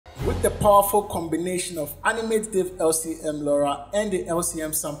With the powerful combination of Animatediff LCM Lora and the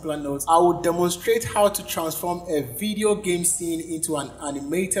LCM Sampler nodes, I will demonstrate how to transform a video game scene into an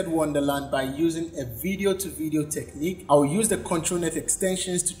animated wonderland by using a video-to-video technique. I will use the ControlNet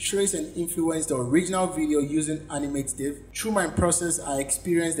extensions to trace and influence the original video using Animatediff. Through my process, I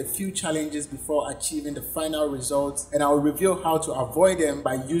experienced a few challenges before achieving the final results, and I will reveal how to avoid them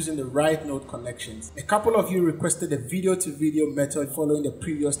by using the right node connections. A couple of you requested a video-to-video method following the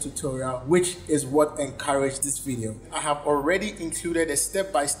previous tutorial, which is what encouraged this video. I have already included a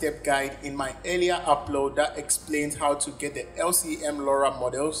step-by-step guide in my earlier upload that explains how to get the LCM Lora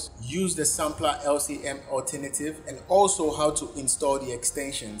models, use the Sampler LCM alternative, and also how to install the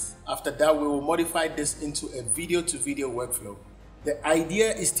extensions. After that, we will modify this into a video-to-video workflow. The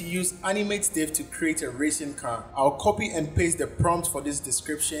idea is to use Animatediff to create a racing car. I'll copy and paste the prompt for this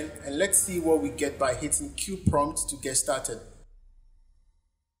description, and let's see what we get by hitting Q prompt to get started.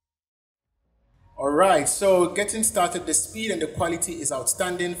 Alright, so getting started, the speed and the quality is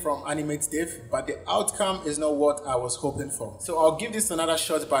outstanding from Animatediff, but the outcome is not what I was hoping for. So I'll give this another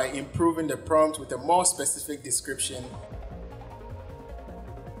shot by improving the prompt with a more specific description.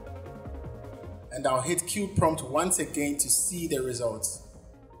 And I'll hit Q prompt once again to see the results.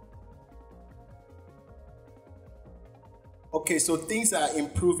 Okay, so things are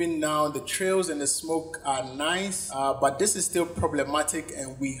improving now. The trails and the smoke are nice, but this is still problematic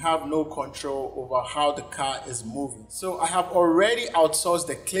and we have no control over how the car is moving. So I have already outsourced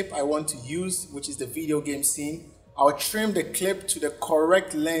the clip I want to use, which is the video game scene. I'll trim the clip to the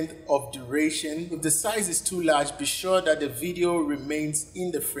correct length of duration. If the size is too large, be sure that the video remains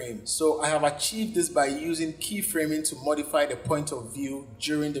in the frame. So I have achieved this by using keyframing to modify the point of view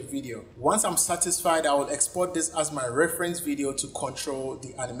during the video. Once I'm satisfied, I will export this as my reference video to control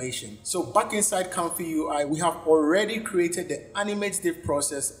the animation. So back inside ComfyUI, we have already created the Animatediff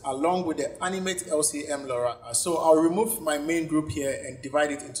process along with the AnimateLCM Lora. So I'll remove my main group here and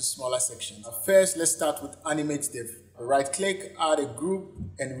divide it into smaller sections. First, let's start with Animatediff. Right click, add a group,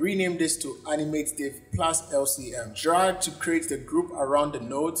 and rename this to Animatediff plus LCM. Drag to create the group around the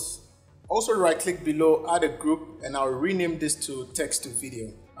nodes. Also right click below, add a group, and I'll rename this to text to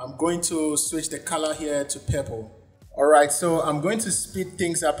video. I'm going to switch the color here to purple. Alright, so I'm going to speed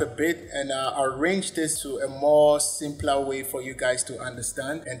things up a bit and arrange this to a more simpler way for you guys to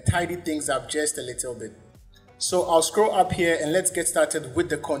understand and tidy things up just a little bit. So I'll scroll up here and let's get started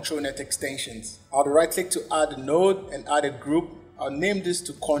with the ControlNet extensions. I'll right click to add a node and add a group. I'll name this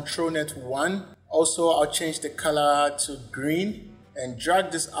to ControlNet 1. Also, I'll change the color to green and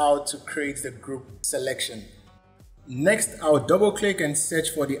drag this out to create the group selection. Next, I'll double click and search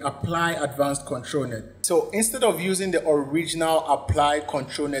for the Apply Advanced ControlNet. So instead of using the original Apply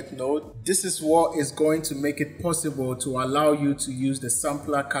ControlNet node, this is what is going to make it possible to allow you to use the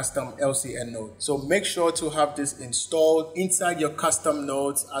Sampler Custom LCM node. So make sure to have this installed inside your custom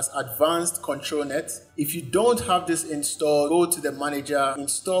nodes as Advanced ControlNet. If you don't have this installed, go to the manager,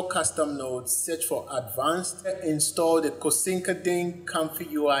 install custom nodes, search for Advanced, install the Ding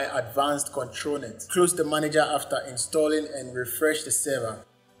ComfyUI Advanced ControlNet. Close the manager after installing and refresh the server.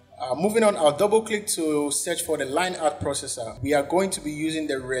 Moving on, I'll double click to search for the line art processor. We are going to be using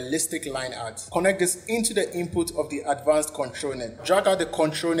the realistic line art. Connect this into the input of the advanced ControlNet. Drag out the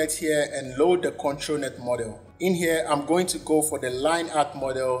ControlNet here and load the ControlNet model. In here, I'm going to go for the line art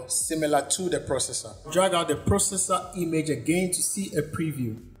model similar to the processor. Drag out the processor image again to see a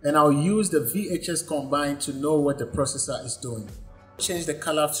preview. And I'll use the VHS combine to know what the processor is doing. Change the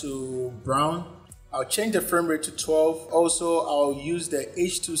color to brown. I'll change the frame rate to 12. Also, I'll use the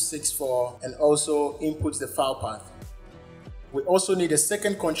H.264 and also input the file path. We also need a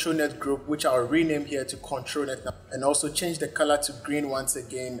second ControlNet group, which I'll rename here to ControlNet and also change the color to green once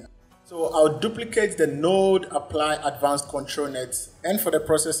again. So I'll duplicate the node apply advanced ControlNet, and for the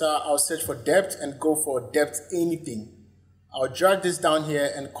processor, I'll search for depth and go for depth anything. I'll drag this down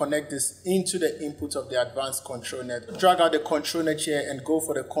here and connect this into the input of the advanced ControlNet. Drag out the ControlNet here and go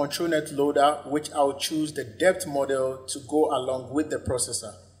for the ControlNet loader, which I'll choose the depth model to go along with the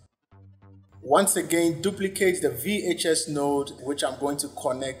processor. Once again, duplicate the VHS node, which I'm going to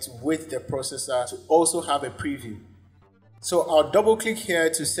connect with the processor to also have a preview. So I'll double click here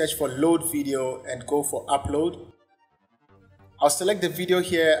to search for load video and go for upload. I'll select the video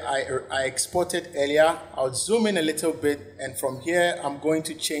here I exported earlier. I'll zoom in a little bit, and from here I'm going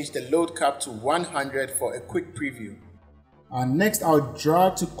to change the load cap to 100 for a quick preview. Next, I'll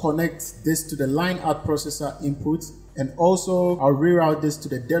drag to connect this to the line art processor input, and also I'll reroute this to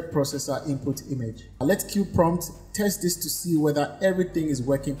the depth processor input image. Let's Q prompt test this to see whether everything is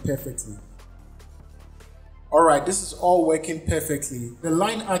working perfectly. Alright, this is all working perfectly. The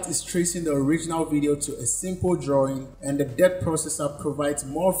line art is tracing the original video to a simple drawing, and the depth processor provides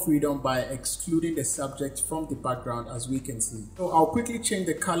more freedom by excluding the subject from the background, as we can see. So I'll quickly change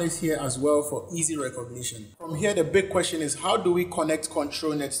the colors here as well for easy recognition. From here, the big question is, how do we connect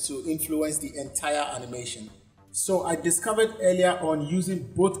control nets to influence the entire animation? So I discovered earlier on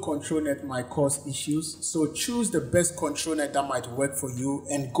using both control net might cause issues. So choose the best control net that might work for you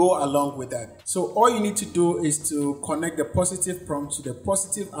and go along with that. So all you need to do is to connect the positive prompt to the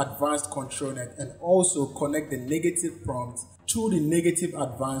positive advanced control net, and also connect the negative prompt to the negative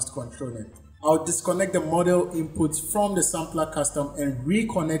advanced control net. I'll disconnect the model input from the sampler custom and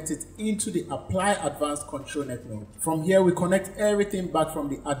reconnect it into the apply advanced control net node. From here, we connect everything back from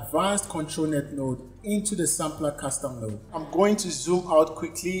the advanced control net node into the sampler custom node. I'm going to zoom out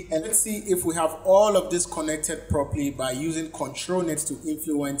quickly and let's see if we have all of this connected properly by using control nets to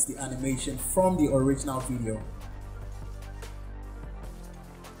influence the animation from the original video.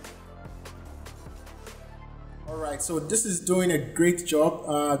 Alright, so this is doing a great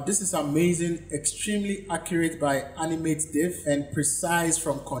job. This is amazing, extremely accurate by AnimateDiff and precise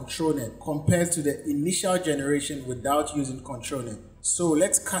from ControlNet compared to the initial generation without using ControlNet. So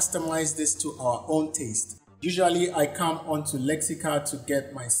let's customize this to our own taste. Usually I come onto Lexica to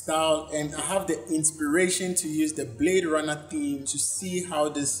get my style, and I have the inspiration to use the Blade Runner theme to see how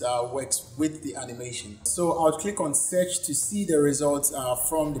this works with the animation. So I'll click on search to see the results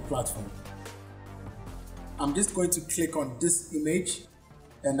from the platform. I'm just going to click on this image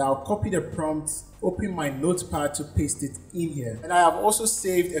and I'll copy the prompt, open my notepad to paste it in here. And I have also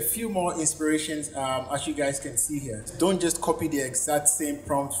saved a few more inspirations as you guys can see here. Don't just copy the exact same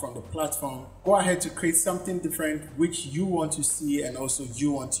prompt from the platform. Go ahead to create something different which you want to see and also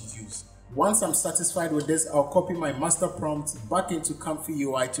you want to use. Once I'm satisfied with this, I'll copy my master prompt back into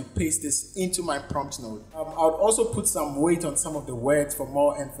ComfyUI to paste this into my prompt node. I'll also put some weight on some of the words for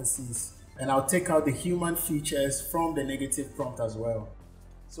more emphasis. And I'll take out the human features from the negative prompt as well.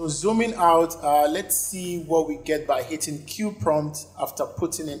 So zooming out, let's see what we get by hitting Q prompt after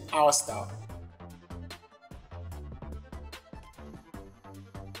putting in our style.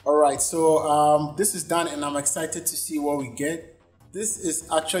 Alright, so this is done and I'm excited to see what we get. This is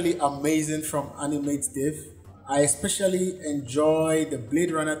actually amazing from AnimateDiff. I especially enjoy the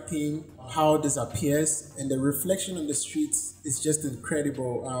Blade Runner theme, how this appears, and the reflection on the streets is just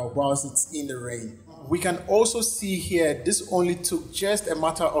incredible whilst it's in the rain. We can also see here this only took just a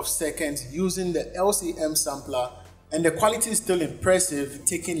matter of seconds using the LCM Sampler, and the quality is still impressive,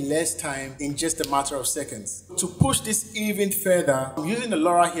 taking less time in just a matter of seconds. To push this even further, I'm using the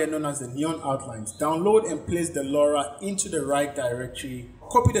Lora here known as the neon outlines. Download and place the Lora into the right directory.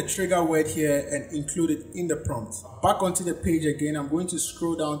 Copy the trigger word here and include it in the prompt. Back onto the page again, I'm going to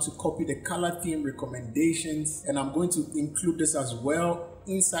scroll down to copy the color theme recommendations, and I'm going to include this as well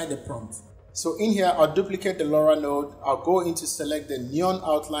inside the prompt. So in here, I'll duplicate the Lora node. I'll go into select the neon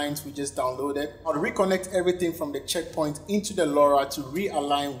outlines we just downloaded. I'll reconnect everything from the checkpoint into the Lora to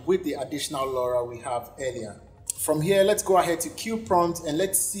realign with the additional Lora we have earlier. From here, let's go ahead to Q prompt and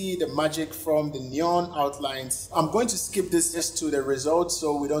let's see the magic from the neon outlines. I'm going to skip this just to the results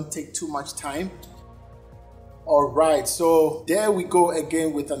so we don't take too much time. Alright, so there we go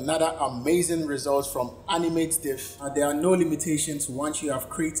again with another amazing result from AnimateDiff. There are no limitations once you have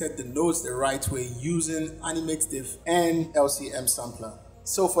created the nodes the right way using AnimateDiff and LCM Sampler.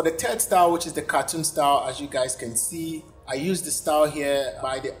 So for the third style, which is the cartoon style, as you guys can see, I used the style here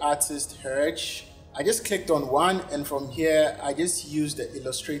by the artist Herge. I just clicked on one, and from here I just used the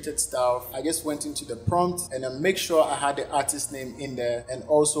illustrated style. I just went into the prompt and I make sure I had the artist name in there, and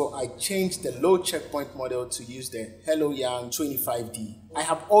also I changed the low checkpoint model to use the Hello Young 25D. I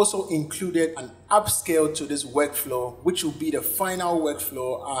have also included an upscale to this workflow, which will be the final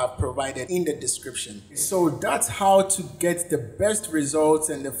workflow I have provided in the description. So that's how to get the best results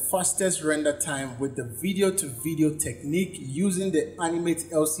and the fastest render time with the video to video technique using the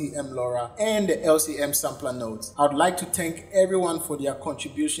AnimateLCM Lora and the LCM Sampler nodes. I'd like to thank everyone for their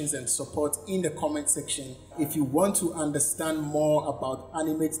contributions and support in the comment section. If you want to understand more about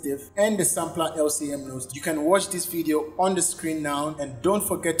AnimateDiff and the Sampler LCM nodes, you can watch this video on the screen now, and don't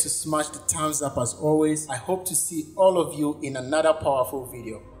forget to smash the thumbs up as always. I hope to see all of you in another powerful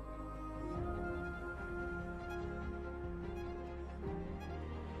video.